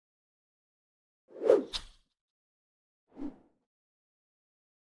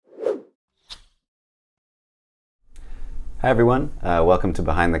Hi everyone, welcome to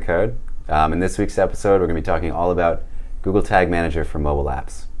Behind the Code. In this week's episode we're going to be talking all about Google Tag Manager for mobile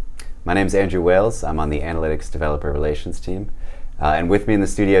apps. My name is Andrew Wales, I'm on the Analytics Developer Relations team. And with me in the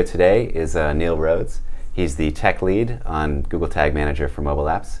studio today is Neil Rhodes. He's the tech lead on Google Tag Manager for mobile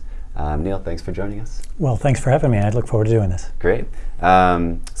apps. Neil, thanks for joining us. Well, thanks for having me. I look forward to doing this. Great.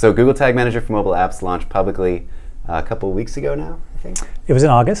 So Google Tag Manager for mobile apps launched publicly a couple of weeks ago now, I think? It was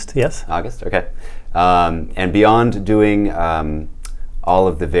in August, yes. August, okay. And beyond doing all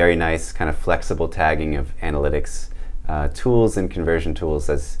of the very nice kind of flexible tagging of analytics tools and conversion tools,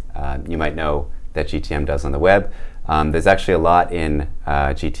 as you might know that GTM does on the web, there's actually a lot in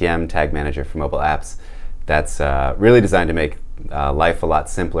GTM Tag Manager for mobile apps that's really designed to make life a lot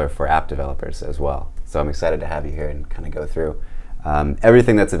simpler for app developers as well. So I'm excited to have you here and kind of go through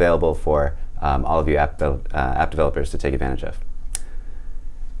everything that's available for all of you app developers to take advantage of.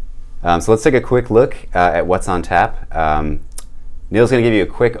 So let's take a quick look at what's on tap. Neil's going to give you a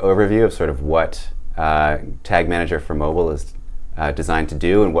quick overview of sort of what Tag Manager for mobile is designed to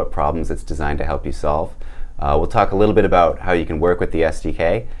do and what problems it's designed to help you solve. We'll talk a little bit about how you can work with the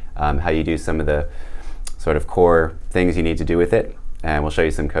SDK, how you do some of the sort of core things you need to do with it, and we'll show you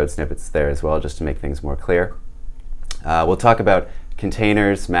some code snippets there as well just to make things more clear. We'll talk about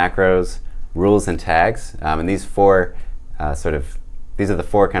containers, macros, rules, and tags, and these are the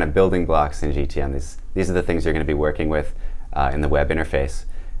four kind of building blocks in GTM. These are the things you're going to be working with in the web interface.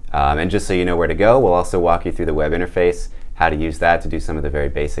 And just so you know where to go, we'll also walk you through the web interface, how to use that to do some of the very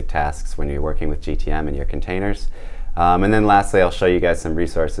basic tasks when you're working with GTM and your containers. And then lastly, I'll show you guys some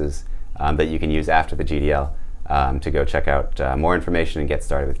resources that you can use after the GDL to go check out more information and get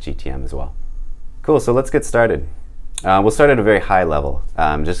started with GTM as well. Cool, so let's get started. We'll start at a very high level.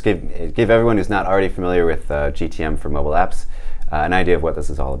 Just give everyone who's not already familiar with GTM for mobile apps an idea of what this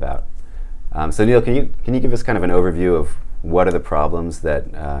is all about. So Neil, can you give us kind of an overview of what are the problems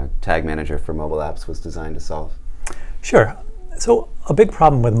that Tag Manager for mobile apps was designed to solve? Sure. So a big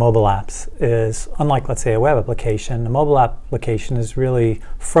problem with mobile apps is, unlike, let's say, a web application, a mobile application is really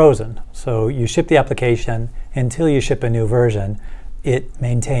frozen. So you ship the application, until you ship a new version, it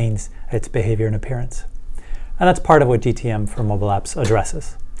maintains its behavior and appearance. And that's part of what GTM for mobile apps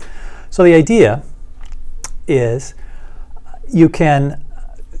addresses. So the idea is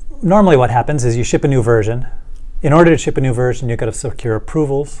normally what happens is you ship a new version. In order to ship a new version, you've got to secure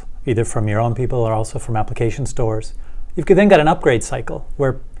approvals, either from your own people or also from application stores. You've then got an upgrade cycle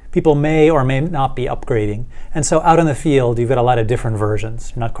where people may or may not be upgrading. And so out in the field, you've got a lot of different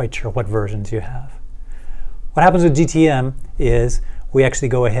versions. You're not quite sure what versions you have. What happens with GTM is we actually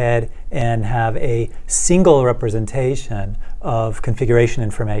go ahead and have a single representation of configuration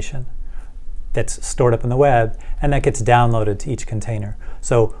information that's stored up in the web, and that gets downloaded to each container.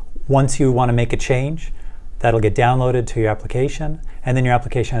 So once you want to make a change, that'll get downloaded to your application, and then your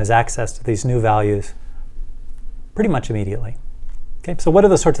application has access to these new values pretty much immediately. Okay, so what are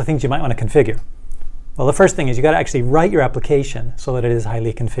the sorts of things you might want to configure? Well, the first thing is you got to actually write your application so that it is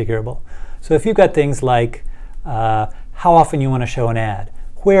highly configurable. So if you've got things like how often you want to show an ad,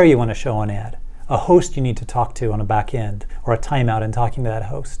 where you want to show an ad, a host you need to talk to on a back end, or a timeout in talking to that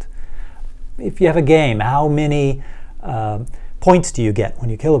host. If you have a game, how many points do you get when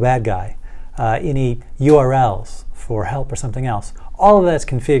you kill a bad guy? Any URLs for help or something else. All of that's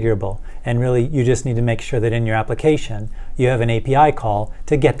configurable, and really you just need to make sure that in your application you have an API call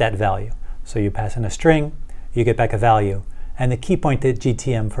to get that value. So you pass in a string, you get back a value, and the key point that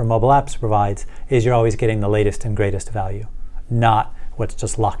GTM for mobile apps provides is you're always getting the latest and greatest value, not what's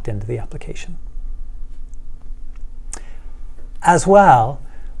just locked into the application. As well,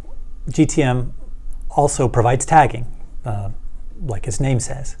 GTM also provides tagging, like its name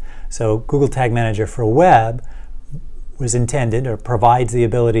says. So Google Tag Manager for web was intended, or provides the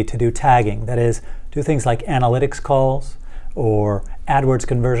ability to do tagging. That is, do things like analytics calls, or AdWords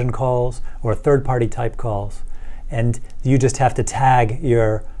conversion calls, or third-party type calls. And you just have to tag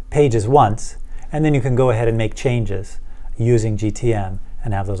your pages once, and then you can go ahead and make changes using GTM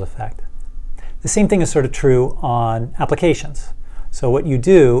and have those affect. The same thing is sort of true on applications. So what you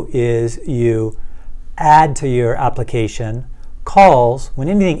do is you add to your application calls when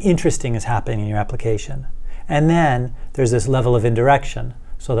anything interesting is happening in your application. And then there's this level of indirection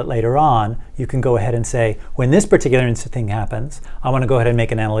so that later on you can go ahead and say, when this particular thing happens, I want to go ahead and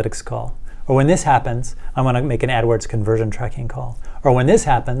make an analytics call. Or when this happens, I want to make an AdWords conversion tracking call. Or when this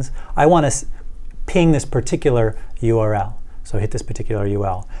happens, I want to ping this particular URL. So hit this particular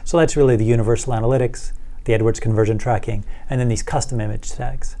URL. So that's really the universal analytics, the AdWords conversion tracking, and then these custom image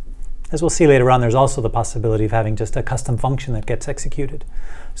tags. As we'll see later on, there's also the possibility of having just a custom function that gets executed.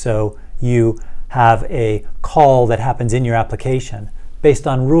 So you have a call that happens in your application based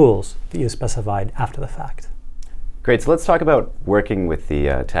on rules that you specified after the fact. Great, so let's talk about working with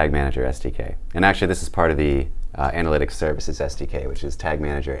the Tag Manager SDK. And actually this is part of the Analytics Services SDK, which is Tag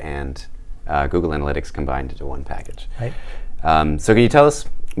Manager and Google Analytics combined into one package. Right. So can you tell us,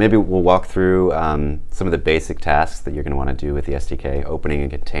 maybe we'll walk through some of the basic tasks that you're going to want to do with the SDK, opening a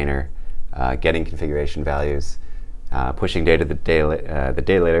container, getting configuration values, pushing data the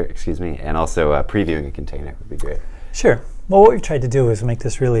day later, excuse me, and also previewing a container would be great. Sure. Well, what we've tried to do is make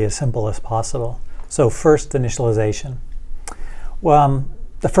this really as simple as possible. So first, initialization. Well,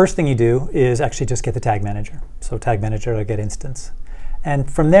 the first thing you do is actually just get the Tag Manager. So Tag Manager will get instance. And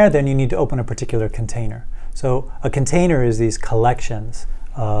from there, then you need to open a particular container. So a container is these collections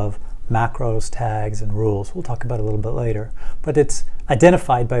of macros, tags, and rules. We'll talk about it a little bit later. But it's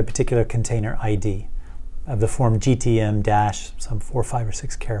identified by a particular container ID of the form GTM dash some 4, 5, or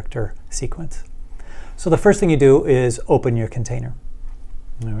 6 character sequence. So the first thing you do is open your container.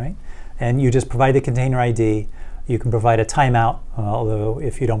 All right? And you just provide the container ID. You can provide a timeout, although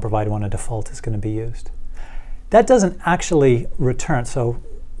if you don't provide one, a default is going to be used. That doesn't actually return, so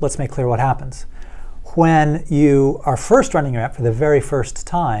let's make clear what happens. When you are first running your app for the very first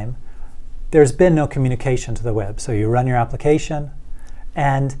time, there's been no communication to the web. So you run your application,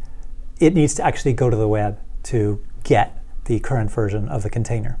 and it needs to actually go to the web to get the current version of the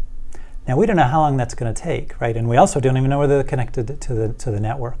container. Now, we don't know how long that's going to take, right? And we also don't even know whether they're connected to the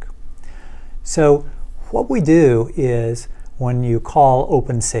network. So what we do is when you call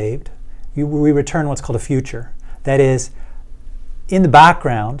open saved, we return what's called a future. That is, in the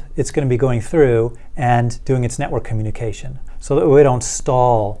background, it's going to be going through and doing its network communication so that we don't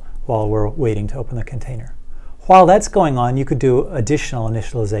stall while we're waiting to open the container. While that's going on, you could do additional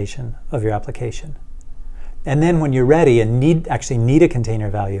initialization of your application. And then when you're ready and actually need a container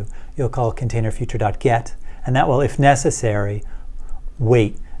value, you'll call container future.get, and that will, if necessary,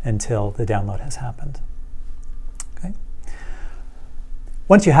 wait until the download has happened. Okay.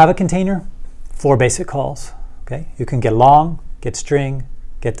 Once you have a container, 4 basic calls. Okay. You can get long, get string,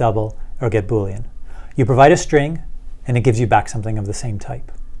 get double, or get Boolean. You provide a string, and it gives you back something of the same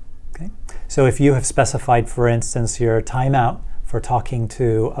type. Okay. So if you have specified, for instance, your timeout for talking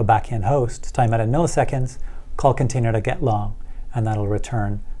to a backend host, timeout in milliseconds, call container to get long, and that'll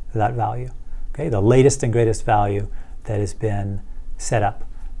return that value. Okay. The latest and greatest value that has been set up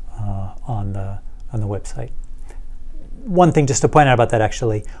on the website. One thing just to point out about that,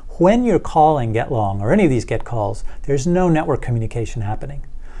 actually, when you're calling get long or any of these get calls, there's no network communication happening.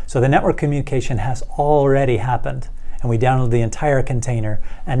 So the network communication has already happened, and we download the entire container,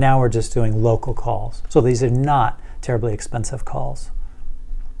 and now we're just doing local calls. So these are not terribly expensive calls.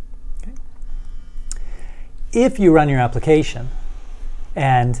 Okay. If you run your application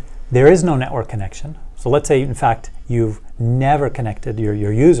and there is no network connection, so let's say, in fact, you've never connected, your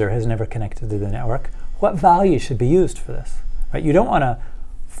user has never connected to the network, what value should be used for this? Right? You don't want to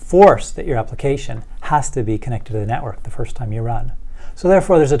force that your application has to be connected to the network the first time you run. So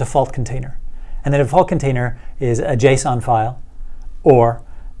therefore, there's a default container. And the default container is a JSON file, or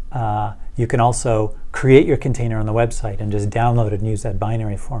you can also create your container on the website and just download it and use that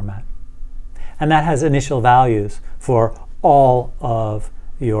binary format. And that has initial values for all of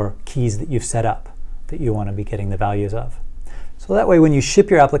your keys that you've set up that you want to be getting the values of. So that way, when you ship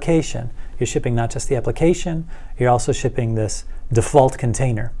your application, you're shipping not just the application, you're also shipping this default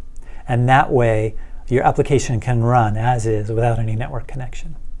container. And that way, your application can run as is without any network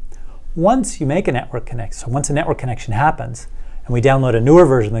connection. Once you make a network connection, so once a network connection happens, and we download a newer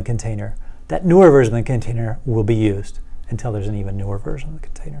version of the container, that newer version of the container will be used until there's an even newer version of the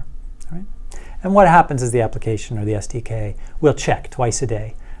container. All right? And what happens is the application or the SDK will check twice a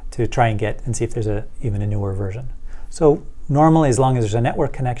day to try and get and see if there's even a newer version. So normally, as long as there's a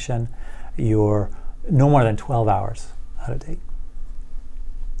network connection, you're no more than 12 hours out of date.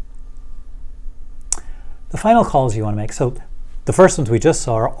 The final calls you want to make, so the first ones we just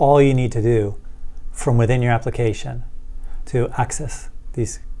saw are all you need to do from within your application to access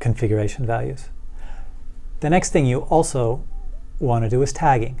these configuration values. The next thing you also want to do is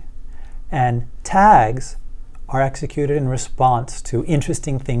tagging. And tags are executed in response to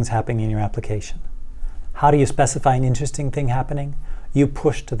interesting things happening in your application. How do you specify an interesting thing happening? You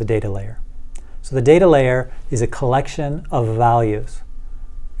push to the data layer. So the data layer is a collection of values,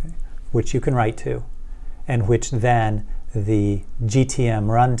 okay, which you can write to, and which then the GTM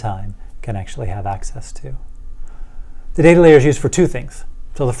runtime can actually have access to. The data layer is used for 2 things.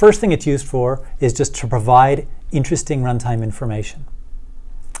 So the first thing it's used for is just to provide interesting runtime information.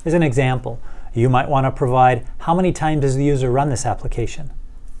 As an example, you might want to provide how many times does the user run this application.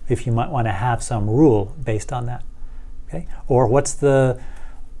 if you might want to have some rule based on that. Okay? Or what's the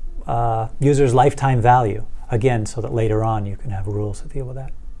user's lifetime value? Again, so that later on you can have rules to deal with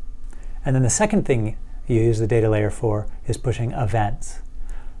that. And then the second thing you use the data layer for is pushing events.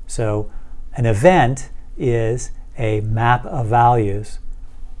 So an event is a map of values,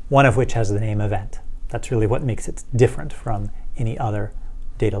 one of which has the name event. That's really what makes it different from any other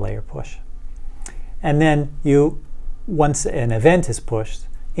data layer push. And then once an event is pushed,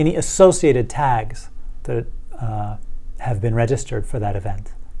 any associated tags that have been registered for that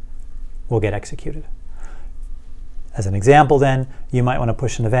event will get executed. As an example then, you might want to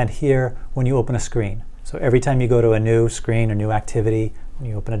push an event here when you open a screen. So every time you go to a new screen or new activity, when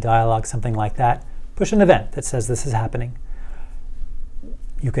you open a dialog, something like that, push an event that says this is happening.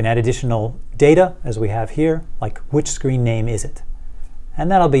 You can add additional data, as we have here, like which screen name is it?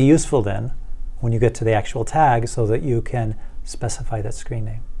 And that'll be useful then when you get to the actual tag so that you can specify that screen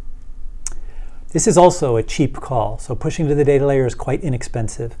name. This is also a cheap call, so pushing to the data layer is quite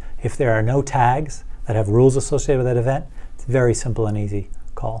inexpensive. If there are no tags that have rules associated with that event, it's a very simple and easy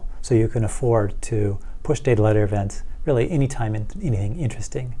call. So you can afford to push data layer events really anytime anything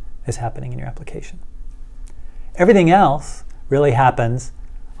interesting is happening in your application. Everything else really happens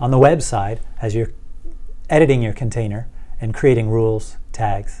on the web side as you're editing your container and creating rules,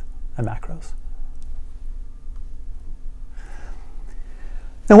 tags, and macros.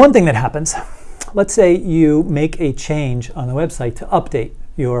 Now, one thing that happens, let's say you make a change on the website to update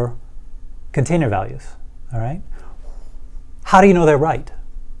your container values, all right? How do you know they're right?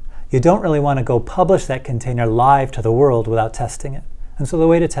 You don't really want to go publish that container live to the world without testing it. And so the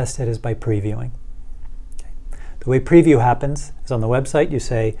way to test it is by previewing. Okay. The way preview happens is on the website, you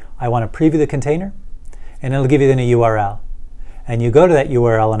say, I want to preview the container, and it'll give you then a URL. And you go to that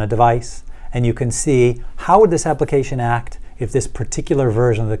URL on a device, and you can see how would this application act if this particular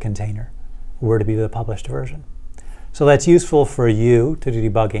version of the container were to be the published version. So that's useful for you to do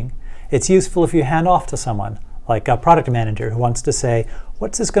debugging. It's useful if you hand off to someone, like a product manager who wants to say,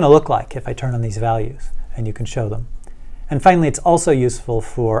 what's this going to look like if I turn on these values? And you can show them. And finally, it's also useful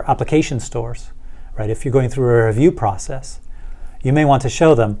for application stores, right? If you're going through a review process, you may want to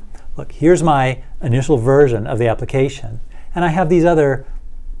show them, look, here's my initial version of the application, and I have these other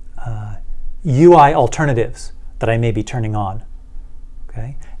UI alternatives that I may be turning on.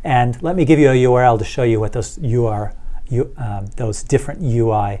 Okay? And let me give you a URL to show you what those those different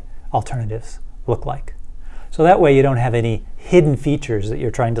UI alternatives look like. So that way you don't have any hidden features that you're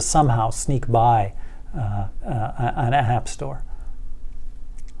trying to somehow sneak by an app store.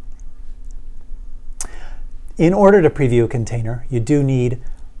 In order to preview a container, you do need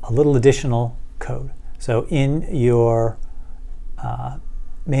a little additional code. So in your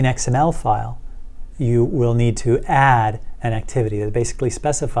main XML file, you will need to add an activity that basically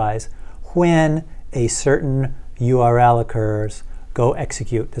specifies when a certain URL occurs, go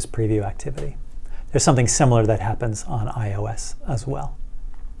execute this preview activity. There's something similar that happens on iOS as well.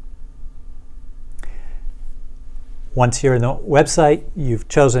 Once you're in the website, you've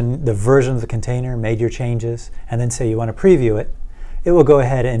chosen the version of the container, made your changes, and then say you want to preview it, it will go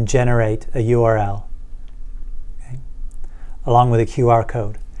ahead and generate a URL, okay, along with a QR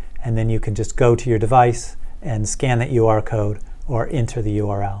code. And then you can just go to your device and scan that QR code or enter the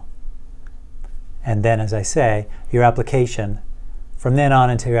URL. And then, as I say, your application, from then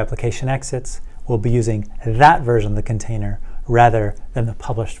on until your application exits, will be using that version of the container rather than the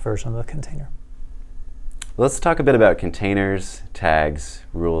published version of the container. Let's talk a bit about containers, tags,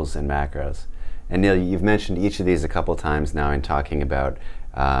 rules, and macros. And Neil, you've mentioned each of these a couple times now in talking about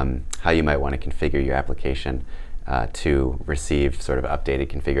how you might want to configure your application to receive sort of updated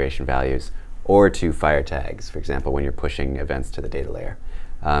configuration values or to fire tags, for example, when you're pushing events to the data layer.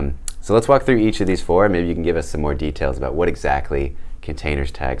 So let's walk through each of these four. Maybe you can give us some more details about what exactly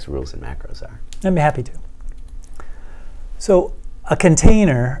containers, tags, rules, and macros are. I'd be happy to. So a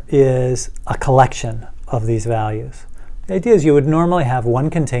container is a collection of these values. The idea is you would normally have one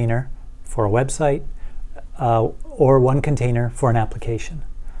container for a website or one container for an application.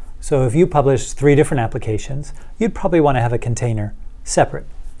 So if you publish 3 different applications, you'd probably want to have a container separate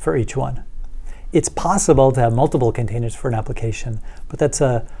for each one. It's possible to have multiple containers for an application, but that's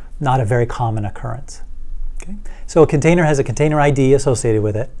not a very common occurrence. Okay? So a container has a container ID associated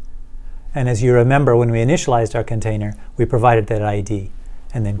with it. And as you remember, when we initialized our container, we provided that ID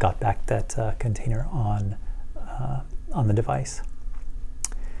and then got back that container on the device.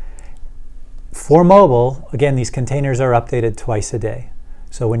 For mobile, again, these containers are updated twice a day.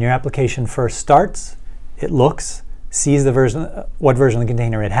 So when your application first starts, it looks, sees the version, what version of the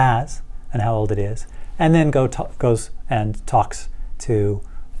container it has and how old it is, and then goes and talks to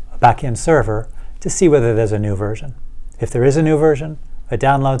back-end server to see whether there's a new version. If there is a new version, it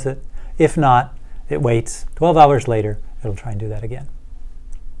downloads it. If not, it waits 12 hours later, it'll try and do that again.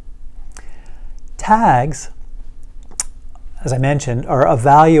 Tags, as I mentioned, are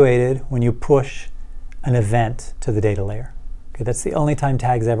evaluated when you push an event to the data layer. Okay, that's the only time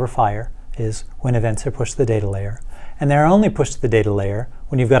tags ever fire, is when events are pushed to the data layer. And they're only pushed to the data layer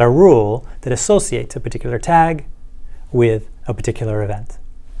when you've got a rule that associates a particular tag with a particular event.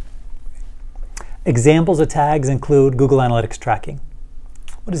 Examples of tags include Google Analytics tracking.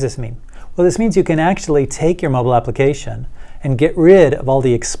 What does this mean? Well, this means you can actually take your mobile application and get rid of all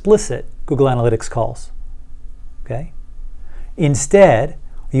the explicit Google Analytics calls. Okay? Instead,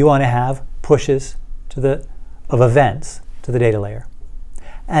 you want to have pushes of events to the data layer.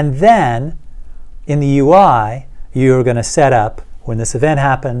 And then in the UI, you're going to set up, when this event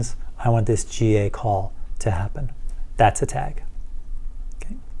happens, I want this GA call to happen. That's a tag.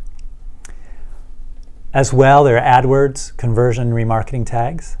 Okay. As well, there are AdWords conversion remarketing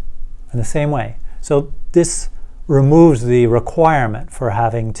tags in the same way. So this removes the requirement for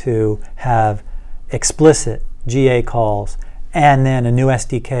having to have explicit GA calls and then a new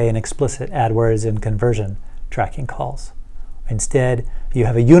SDK and explicit AdWords and conversion tracking calls. Instead, you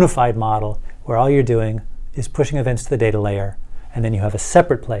have a unified model where all you're doing is pushing events to the data layer, and then you have a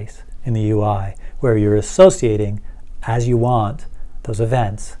separate place in the UI where you're associating, as you want, those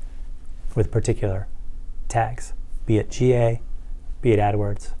events with particular tags, be it GA, be it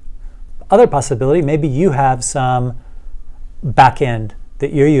AdWords. Other possibility, maybe you have some backend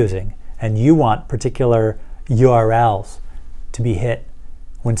that you're using and you want particular URLs to be hit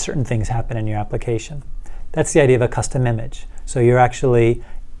when certain things happen in your application. That's the idea of a custom image. So you're actually,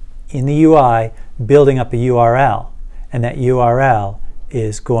 in the UI, building up a URL, and that URL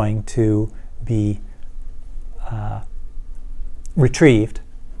is going to be retrieved.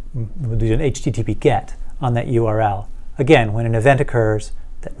 We'll do an HTTP GET on that URL. Again, when an event occurs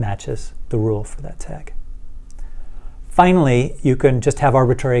that matches the rule for that tag. Finally, you can just have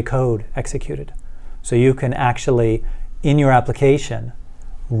arbitrary code executed. So you can actually, in your application,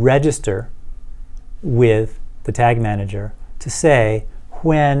 register with the tag manager to say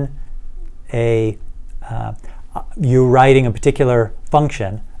when you're writing a particular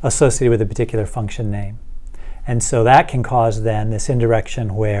function associated with a particular function name. And so that can cause then this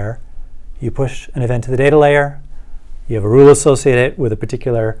indirection where you push an event to the data layer, you have a rule associated with a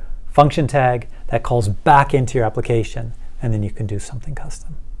particular function tag that calls back into your application, and then you can do something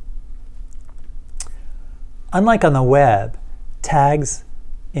custom. Unlike on the web, tags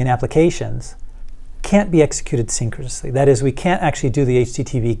in applications can't be executed synchronously. That is, we can't actually do the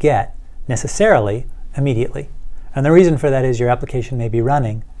HTTP GET necessarily immediately. And the reason for that is your application may be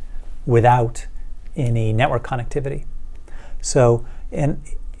running without any network connectivity. So in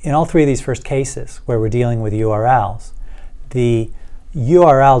all three of these first cases where we're dealing with URLs, the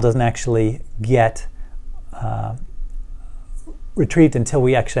URL doesn't actually get retrieved until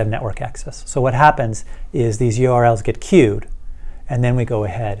we actually have network access. So what happens is these URLs get queued, and then we go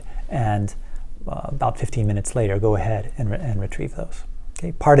ahead and about 15 minutes later go ahead and retrieve those.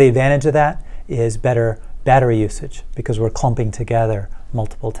 Okay? Part of the advantage of that is better battery usage, because we're clumping together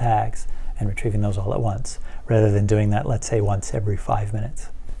multiple tags and retrieving those all at once, rather than doing that, let's say, once every 5 minutes.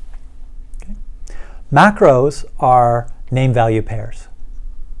 Okay? Macros are name value pairs,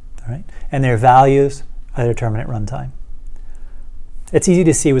 all right? And their values are determined at runtime. It's easy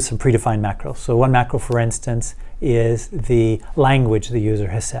to see with some predefined macros. So one macro, for instance, is the language the user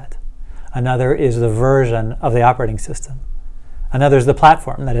has set. Another is the version of the operating system. Another is the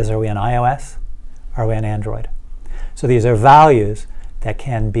platform, that is, are we on iOS? Are we on Android? So these are values that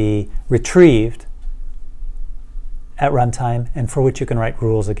can be retrieved at runtime and for which you can write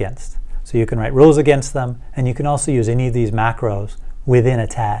rules against. So you can write rules against them, and you can also use any of these macros within a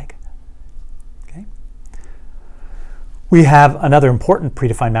tag. Okay? We have another important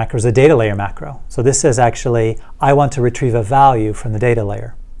predefined macro, is a data layer macro. So this says actually, I want to retrieve a value from the data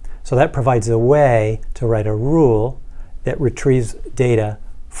layer. So that provides a way to write a rule that retrieves data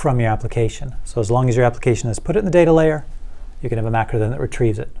from your application. So as long as your application has put it in the data layer, you can have a macro then that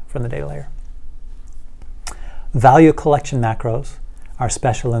retrieves it from the data layer. Value collection macros are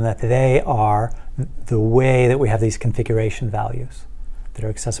special in that they are the way that we have these configuration values that are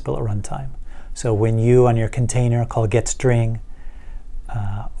accessible at runtime. So when you on your container call getString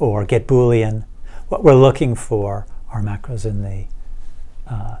or getBoolean, what we're looking for are macros in the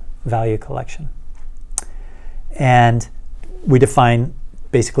value collection. And we define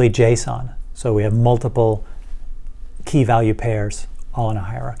basically JSON. So we have multiple key value pairs all in a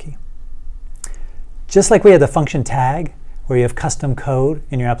hierarchy. Just like we had the function tag, where you have custom code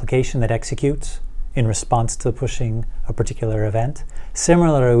in your application that executes in response to pushing a particular event.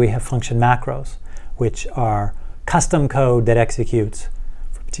 Similarly, we have function macros, which are custom code that executes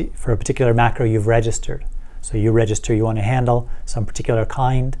for a particular macro you've registered. So you register you want to handle some particular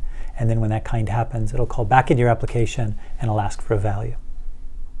kind, and then when that kind happens, it'll call back into your application and it'll ask for a value.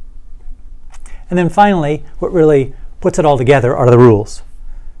 And then finally, what really puts it all together are the rules.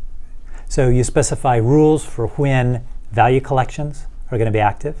 So you specify rules for when value collections are going to be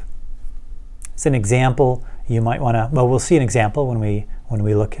active. As an example, you might want to, well, we'll see an example when we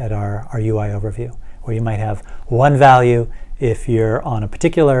look at our UI overview, where you might have one value if you're on a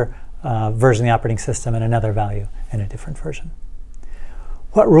particular version of the operating system and another value in a different version.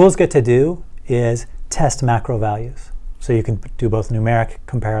 What rules get to do is test macro values. So you can do both numeric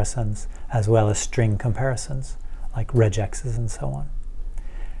comparisons as well as string comparisons, like regexes and so on.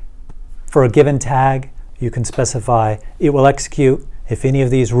 For a given tag, you can specify it will execute if any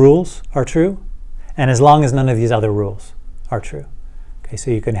of these rules are true, and as long as none of these other rules are true. Okay, so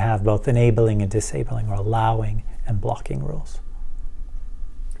you can have both enabling and disabling, or allowing and blocking rules.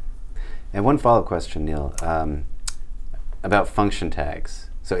 And one follow-up question, Neil, about function tags.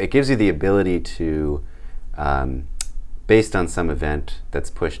 So it gives you the ability to, based on some event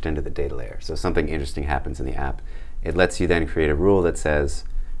that's pushed into the data layer, so something interesting happens in the app, it lets you then create a rule that says,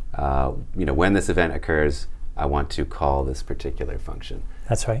 when this event occurs, I want to call this particular function.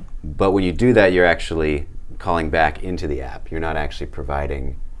 That's right. But when you do that, you're actually calling back into the app. You're not actually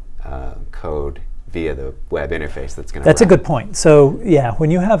providing code via the web interface that's going to That's a good point. So yeah, when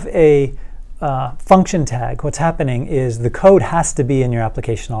you have a function tag, what's happening is the code has to be in your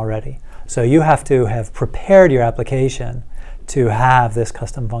application already. So you have to have prepared your application to have this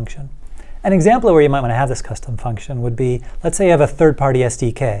custom function. An example of where you might want to have this custom function would be, let's say you have a third-party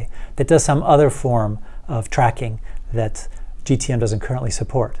SDK that does some other form of tracking that GTM doesn't currently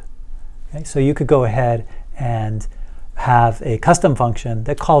support. Okay? So you could go ahead and have a custom function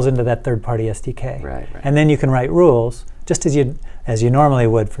that calls into that third-party SDK. Right. And then you can write rules just as you normally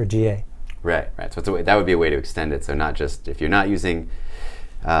would for GA. Right. So it's that would be a way to extend it. So not just if you're not using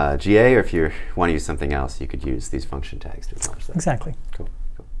GA, or if you want to use something else, you could use these function tags to accomplish that. Exactly.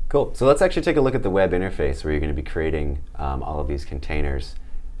 Cool. So let's actually take a look at the web interface where you're going to be creating all of these containers,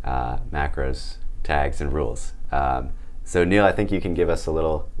 macros, tags, and rules. So Neil, I think you can give us a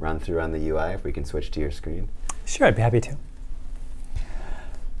little run through on the UI if we can switch to your screen. Sure, I'd be happy to.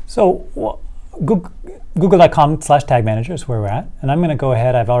 So Google.com/tag manager is where we're at. And I'm going to go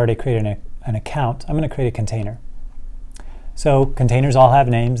ahead, I've already created an account. I'm going to create a container. So containers all have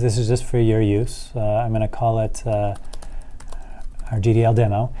names. This is just for your use. I'm going to call it our GDL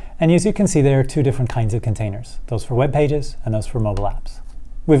demo. And as you can see, there are two different kinds of containers, those for web pages and those for mobile apps.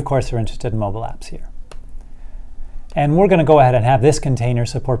 We, of course, are interested in mobile apps here. And we're going to go ahead and have this container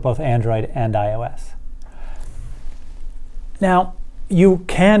support both Android and iOS. Now, you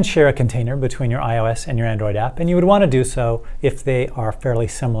can share a container between your iOS and your Android app, and you would want to do so if they are fairly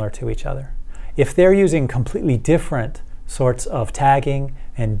similar to each other. If they're using completely different sorts of tagging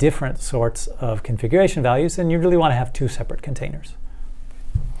and different sorts of configuration values, then you really want to have two separate containers.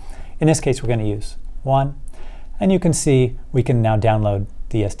 In this case, we're going to use one, and you can see we can now download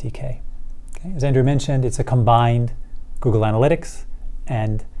the SDK. Okay. As Andrew mentioned, it's a combined Google Analytics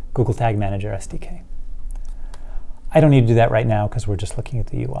and Google Tag Manager SDK. I don't need to do that right now because we're just looking at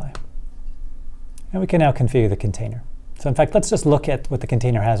the UI. And we can now configure the container. So in fact, let's just look at what the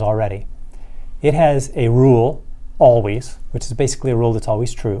container has already. It has a rule, always, which is basically a rule that's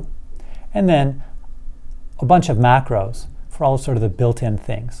always true, and then a bunch of macros for all sort of the built-in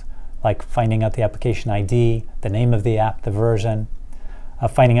things, like finding out the application ID, the name of the app, the version,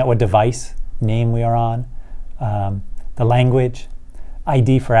 finding out what device name we are on, the language,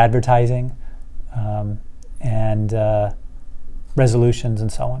 ID for advertising, and resolutions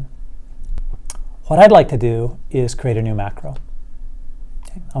and so on. What I'd like to do is create a new macro.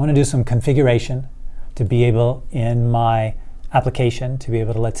 Okay. I want to do some configuration to be able, in my application, to be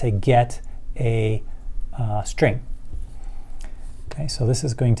able to, let's say, get a string. Okay, so this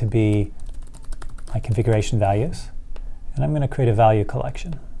is going to be my configuration values, and I'm going to create a value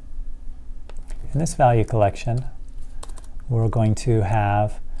collection. In this value collection, we're going to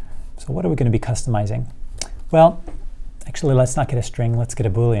have, so what are we going to be customizing? Well, actually, let's not get a string, let's get a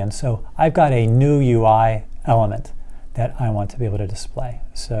Boolean. So I've got a new UI element that I want to be able to display.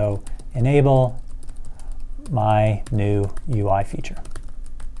 So enable my new UI feature.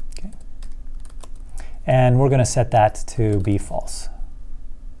 Okay. And we're going to set that to be false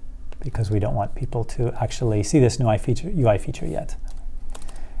because we don't want people to actually see this new UI feature yet.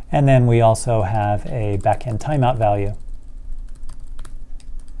 And then we also have a backend timeout value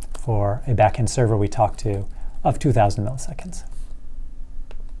for a backend server we talk to of 2,000 milliseconds.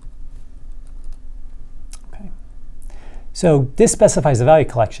 Okay. So this specifies the value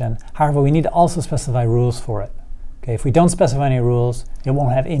collection. However, we need to also specify rules for it. Okay, if we don't specify any rules, it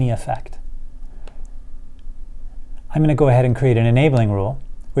won't have any effect. I'm going to go ahead and create an enabling rule,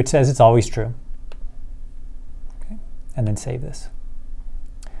 which says it's always true. Okay, and then save this.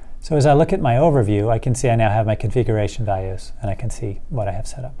 So as I look at my overview, I can see I now have my configuration values, and I can see what I have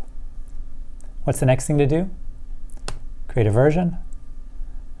set up. What's the next thing to do? Create a version,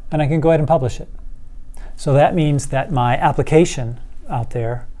 and I can go ahead and publish it. So that means that my application out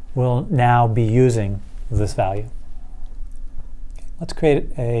there will now be using this value. Okay, let's create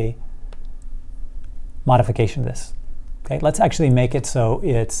a modification of this. Okay, let's actually make it so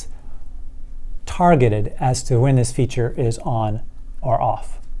it's targeted as to when this feature is on or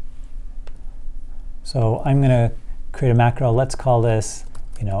off. So I'm going to create a macro. Let's call this,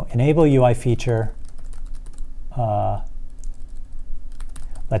 enable UI feature.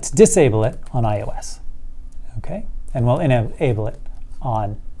 Let's disable it on iOS. Okay, and we'll enable it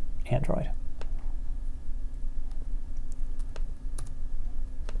on Android.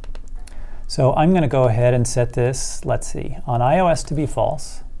 So I'm going to go ahead and set this, let's see, on iOS to be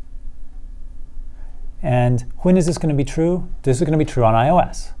false. And when is this going to be true? This is going to be true on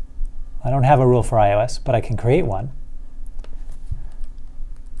iOS. I don't have a rule for iOS, but I can create one.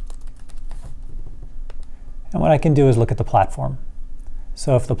 And what I can do is look at the platform.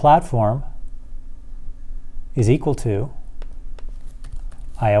 So if the platform is equal to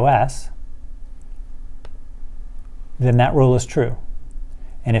iOS, then that rule is true.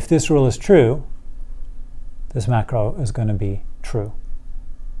 And if this rule is true, this macro is going to be true.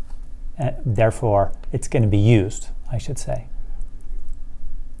 And therefore, it's going to be used, I should say.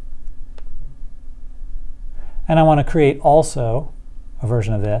 And I want to create also a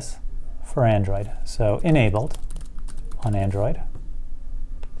version of this for Android. So enabled on Android.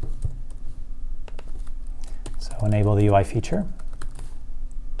 So enable the UI feature.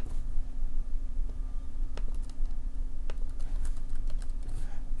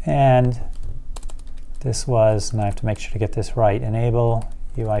 And this was, and I have to make sure to get this right, enable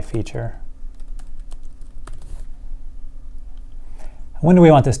UI feature. When do we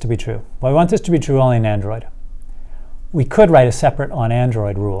want this to be true? Well, we want this to be true only in Android. We could write a separate on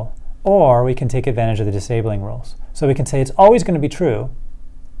Android rule, or we can take advantage of the disabling rules. So we can say it's always going to be true,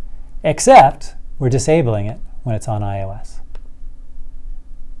 except we're disabling it when it's on iOS.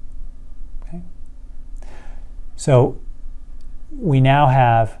 Okay. So we now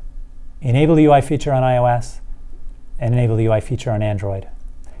have enable the UI feature on iOS and enable the UI feature on Android.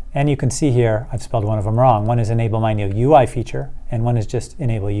 And you can see here, I've spelled one of them wrong. One is enable my new UI feature, and one is just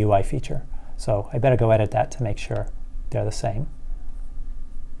enable UI feature. So I better go edit that to make sure they're the same.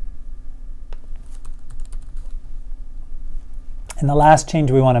 And the last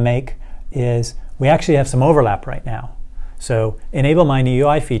change we want to make is we actually have some overlap right now. So enable my new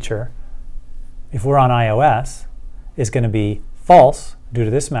UI feature, if we're on iOS, is going to be false due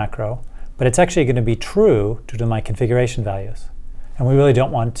to this macro, but it's actually going to be true due to my configuration values. And we really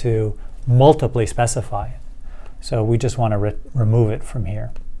don't want to multiply specify it. So we just want to remove it from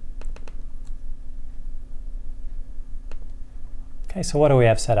here. Okay, so what do we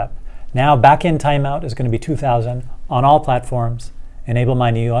have set up? Now backend timeout is going to be 2000 on all platforms. Enable my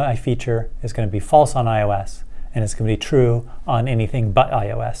new UI feature is going to be false on iOS, and it's going to be true on anything but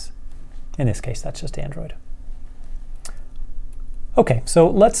iOS. In this case, that's just Android. Okay, so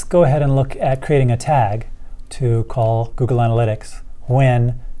let's go ahead and look at creating a tag to call Google Analytics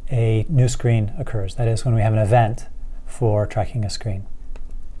when a new screen occurs. That is, when we have an event for tracking a screen.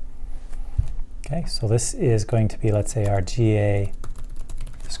 Okay, so this is going to be, let's say, our GA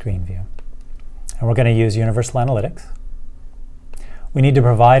screen view. And we're going to use Universal Analytics. We need to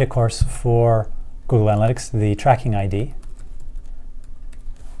provide, of course, for Google Analytics the tracking ID.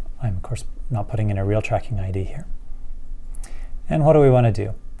 I'm, of course, not putting in a real tracking ID here. And what do we want to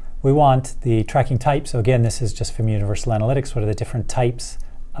do? We want the tracking type. So again, this is just from Universal Analytics. What are the different types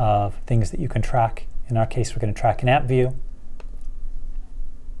of things that you can track? In our case, we're going to track an app view.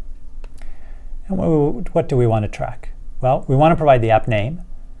 And what do we want to track? Well, we want to provide the app name.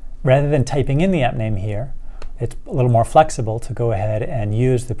 Rather than typing in the app name here, it's a little more flexible to go ahead and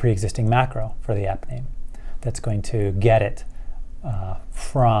use the pre-existing macro for the app name. That's going to get it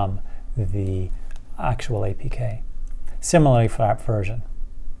from the actual APK. Similarly for app version.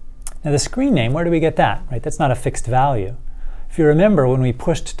 Now the screen name, where do we get that? Right? That's not a fixed value. If you remember, when we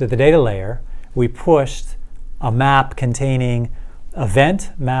pushed to the data layer, we pushed a map containing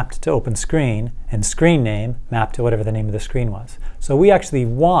event mapped to open screen, and screen name mapped to whatever the name of the screen was. So we actually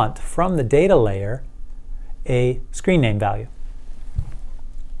want, from the data layer, a screen name value.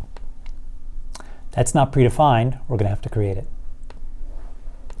 That's not predefined. We're going to have to create it.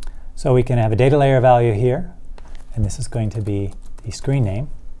 So we can have a data layer value here, and this is going to be the screen name.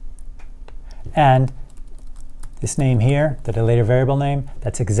 And this name here, the data layer variable name,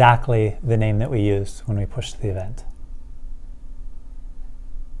 that's exactly the name that we used when we pushed the event.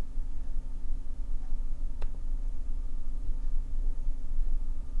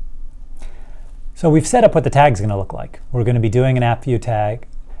 So we've set up what the tag's going to look like. We're going to be doing an app view tag,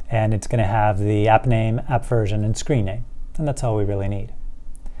 and it's going to have the app name, app version, and screen name. And that's all we really need.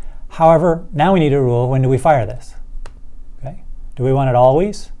 However, now we need a rule. When do we fire this? Okay. Do we want it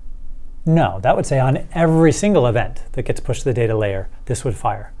always? No. That would say on every single event that gets pushed to the data layer, this would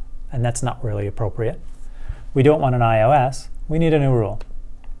fire. And that's not really appropriate. We don't want an iOS. We need a new rule.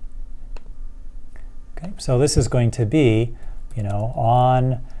 Okay. So this is going to be,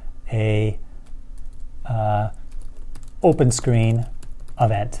 on a open screen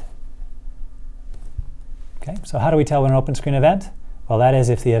event. Okay, so how do we tell when an open screen event? Well, that is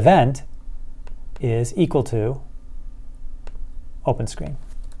if the event is equal to open screen.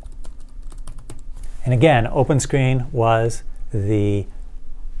 And again, open screen was the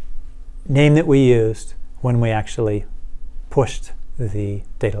name that we used when we actually pushed the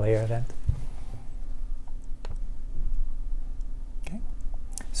data layer event. Okay,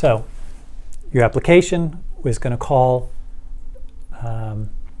 so your application is going to call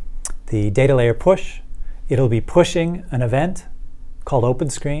the data layer push. It'll be pushing an event called open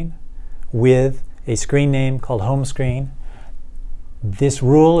screen with a screen name called home screen. This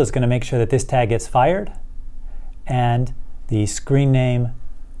rule is going to make sure that this tag gets fired, and the screen name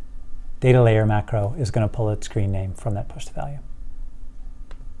data layer macro is going to pull its screen name from that pushed value.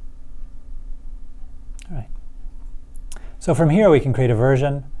 All right. So from here we can create a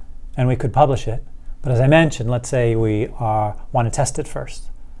version and we could publish it. But as I mentioned, let's say we want to test it first.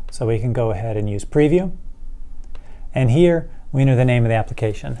 So we can go ahead and use preview. And here we enter the name of the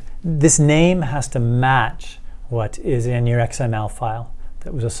application. This name has to match what is in your XML file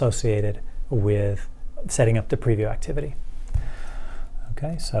that was associated with setting up the preview activity.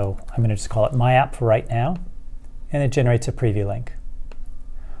 Okay, so I'm going to just call it my app for right now, and it generates a preview link.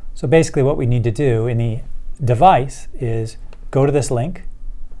 So basically what we need to do in the device is go to this link,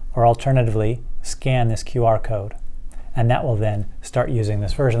 or alternatively scan this QR code, and that will then start using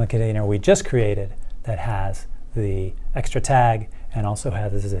this version of the container we just created that has the extra tag and also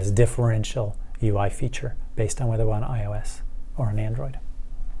has this differential UI feature based on whether we're on iOS or on Android.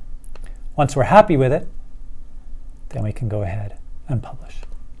 Once we're happy with it, then we can go ahead and publish.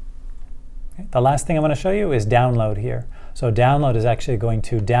 Okay. The last thing I want to show you is download here. So download is actually going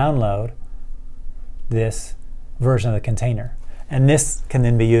to download this version of the container. And this can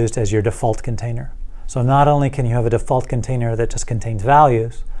then be used as your default container. So not only can you have a default container that just contains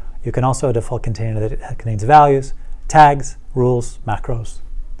values, you can also have a default container that contains values, tags, rules, macros,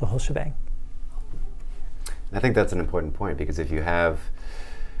 the whole shebang. I think that's an important point, because if you have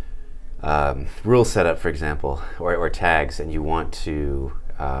rules set up, for example, or tags, and you want to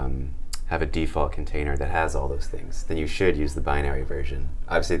have a default container that has all those things, then you should use the binary version.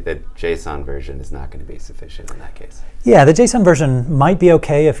 Obviously, the JSON version is not going to be sufficient in that case. Yeah, the JSON version might be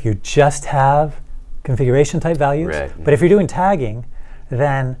okay if you just have configuration type values. Right. But if you're doing tagging,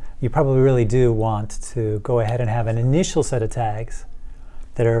 then you probably really do want to go ahead and have an initial set of tags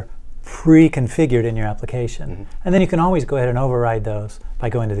that are pre-configured in your application. Mm-hmm. And then you can always go ahead and override those by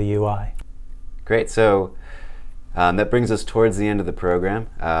going to the UI. Great. So that brings us towards the end of the program.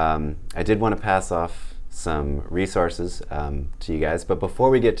 I did want to pass off some resources to you guys, but before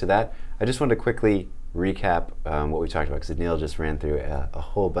we get to that, I just wanted to quickly recap what we talked about, because Neil just ran through a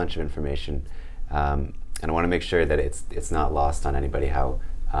whole bunch of information, and I want to make sure that it's not lost on anybody how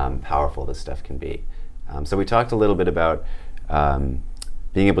powerful this stuff can be. So we talked a little bit about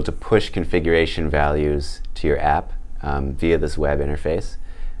being able to push configuration values to your app via this web interface.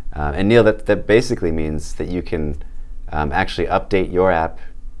 And Neil, that basically means that you can actually update your app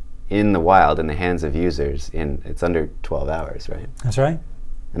in the wild, in the hands of users, it's under 12 hours, right? That's right.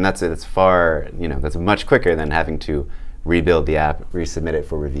 And that's far, that's much quicker than having to rebuild the app, resubmit it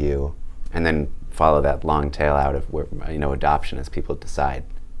for review, and then follow that long tail out of adoption as people decide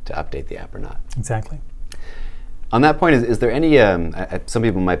to update the app or not. Exactly. On that point, is there any, some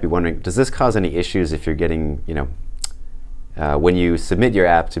people might be wondering, does this cause any issues if you're getting, when you submit your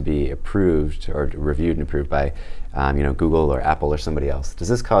app to be approved or reviewed and approved by Google or Apple or somebody else, does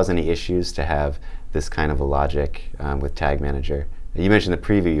this cause any issues to have this kind of a logic with Tag Manager You mentioned the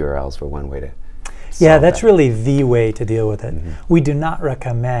preview URLs were one way to Yeah, solve that's that. really the way to deal with it. We do not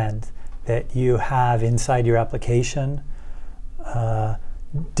recommend that you have inside your application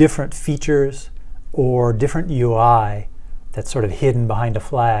different features or different UI that's sort of hidden behind a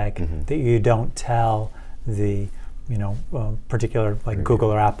flag that you don't tell the particular like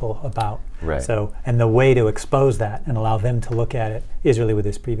Google or Apple about. Right. So, and the way to expose that and allow them to look at it is really with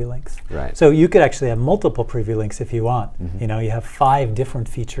these preview links. Right. So you could actually have multiple preview links if you want. You know, you have 5 different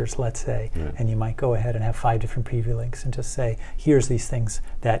features, let's say, and you might go ahead and have 5 different preview links and just say, here's these things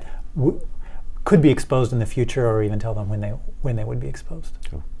that could be exposed in the future, or even tell them when they would be exposed.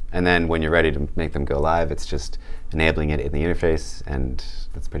 Cool. And then when you're ready to make them go live, it's just enabling it in the interface, and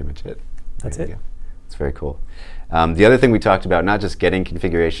that's pretty much it. That's it. It's very cool. The other thing we talked about, not just getting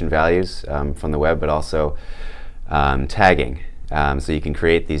configuration values from the web, but also tagging. So you can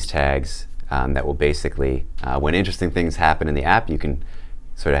create these tags that will basically, when interesting things happen in the app, you can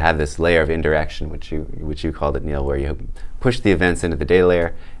sort of have this layer of indirection, which you called it, Neil, where you push the events into the data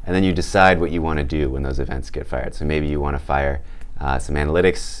layer, and then you decide what you want to do when those events get fired. So maybe you want to fire some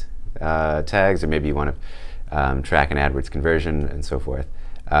analytics tags, or maybe you want to track an AdWords conversion, and so forth.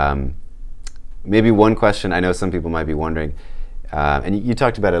 Maybe one question I know some people might be wondering, and you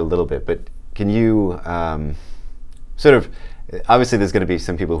talked about it a little bit, but can you sort of, obviously there's going to be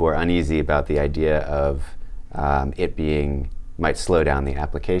some people who are uneasy about the idea of it might slow down the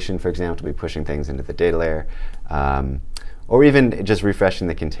application, for example, to be pushing things into the data layer, or even just refreshing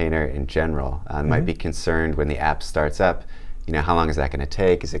the container in general. Might be concerned when the app starts up, how long is that going to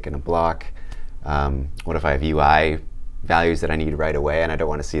take? Is it going to block? What if I have UI values that I need right away, and I don't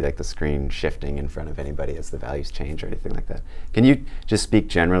want to see like the screen shifting in front of anybody as the values change or anything like that? Can you just speak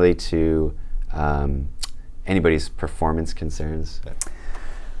generally to anybody's performance concerns?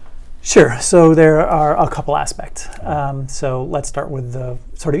 Sure. So there are a couple aspects. So let's start with the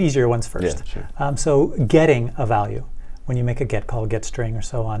sort of easier ones first. Yeah, sure. So getting a value, when you make a get call, get string, or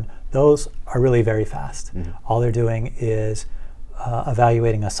so on, those are really very fast. All they're doing is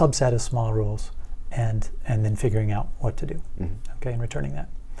evaluating a subset of small rules and then figuring out what to do, okay, and returning that.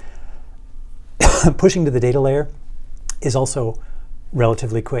 Pushing to the data layer is also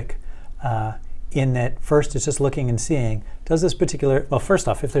relatively quick. In that first it's just looking and seeing, does this particular, well, first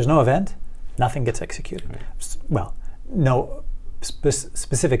off, if there's no event, nothing gets executed. Right. Well, no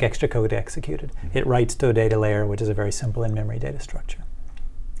specific extra code executed. It writes to a data layer, which is a very simple in-memory data structure.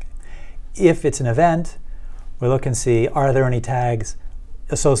 Okay. If it's an event, we look and see, are there any tags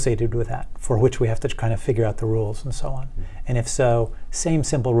associated with that, for which we have to kind of figure out the rules and so on. And if so, same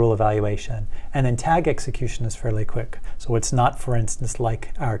simple rule evaluation. And then tag execution is fairly quick. So it's not, for instance,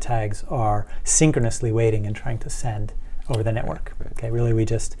 like our tags are synchronously waiting and trying to send over the network. Right. Okay, really we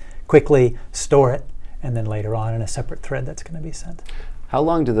just quickly store it, and then later on in a separate thread that's going to be sent. How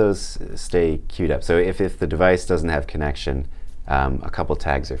long do those stay queued up? So if the device doesn't have connection, a couple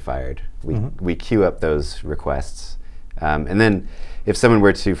tags are fired. We queue up those requests. And then if someone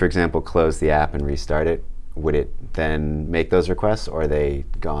were to, for example, close the app and restart it, would it then make those requests, or are they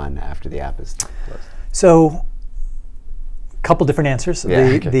gone after the app is closed? So a couple different answers.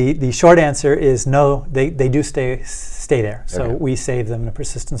 Yeah, the short answer is no, they do stay there. So Okay. we save them in a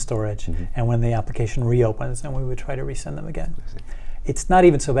persistent storage, and when the application reopens, then we would try to resend them again. It's not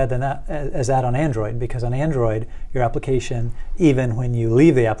even so bad than that, as that on Android, because on Android, your application, even when you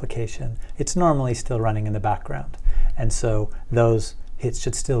leave the application, it's normally still running in the background. And so those hits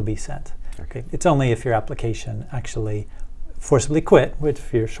should still be sent. Okay. It's only if your application actually forcibly quit, which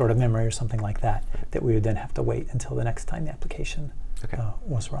if you're short of memory or something like that, that we would then have to wait until the next time the application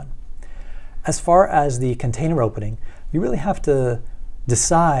was run. As far as the container opening, you really have to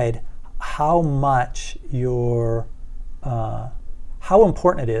decide how much how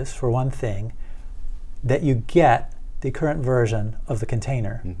important it is, for one thing, that you get the current version of the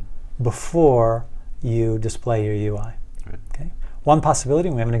container before you display your UI. Right. Okay. One possibility,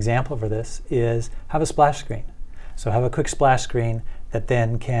 and we have an example for this, is have a splash screen. So have a quick splash screen that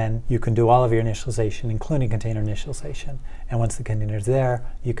then you can do all of your initialization, including container initialization. And once the container is there,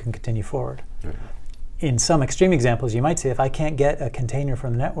 you can continue forward. Right. In some extreme examples, you might say, if I can't get a container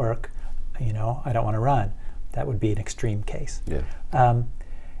from the network, I don't want to run. That would be an extreme case. Yeah.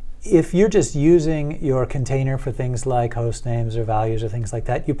 If you're just using your container for things like host names or values or things like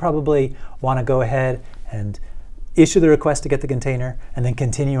that, you probably want to go ahead and issue the request to get the container and then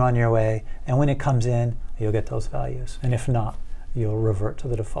continue on your way. And when it comes in, you'll get those values. And if not, you'll revert to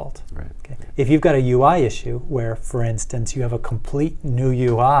the default. Right. Okay. If you've got a UI issue where, for instance, you have a complete new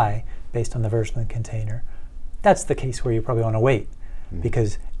UI based on the version of the container, that's the case where you probably want to wait,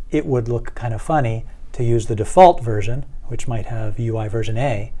 because it would look kind of funny to use the default version, which might have UI version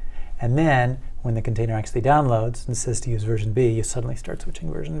A, and then when the container actually downloads and says to use version B, you suddenly start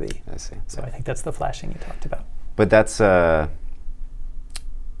switching version B. I see. So I think that's the flashing you talked about. But that's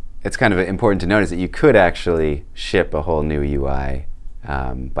it's kind of important to notice that you could actually ship a whole new UI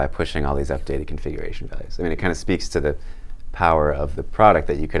by pushing all these updated configuration values. I mean, it kind of speaks to the power of the product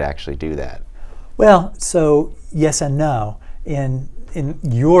that you could actually do that. Well, so yes and no. In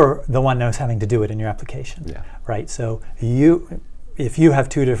you're the one who's having to do it in your application, Yeah. right? So if you have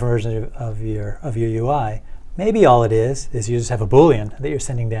two different versions of your UI, maybe all it is you just have a Boolean that you're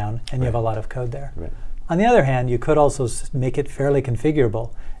sending down, and you have a lot of code there. Right. On the other hand, you could also make it fairly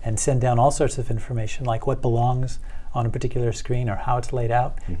configurable and send down all sorts of information, like what belongs on a particular screen or how it's laid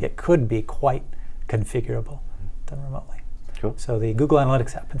out. It could be quite configurable done remotely. Cool. So the Google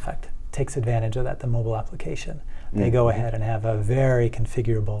Analytics app, in fact, takes advantage of that, the mobile application. They go ahead and have a very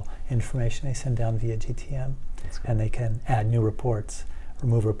configurable information they send down via GTM, and they can add new reports,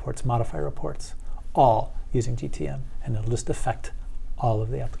 remove reports, modify reports, all using GTM, and it'll just affect all of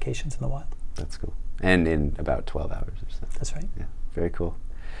the applications in the wild. That's cool. And in about 12 hours or so. That's right. Yeah, very cool.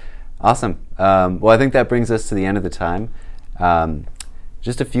 Awesome. Well, I think that brings us to the end of the time.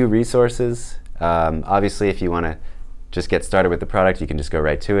 Just a few resources. Obviously, if you want to just get started with the product, you can just go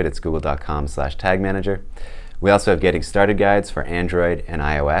right to it. It's google.com/tagmanager. We also have getting started guides for Android and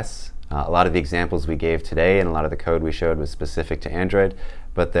iOS. A lot of the examples we gave today and a lot of the code we showed was specific to Android,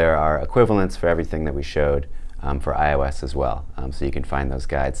 but there are equivalents for everything that we showed for iOS as well. So you can find those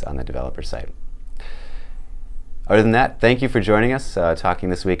guides on the developer site. Other than that, thank you for joining us, talking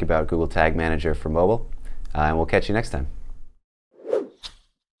this week about Google Tag Manager for mobile, and we'll catch you next time.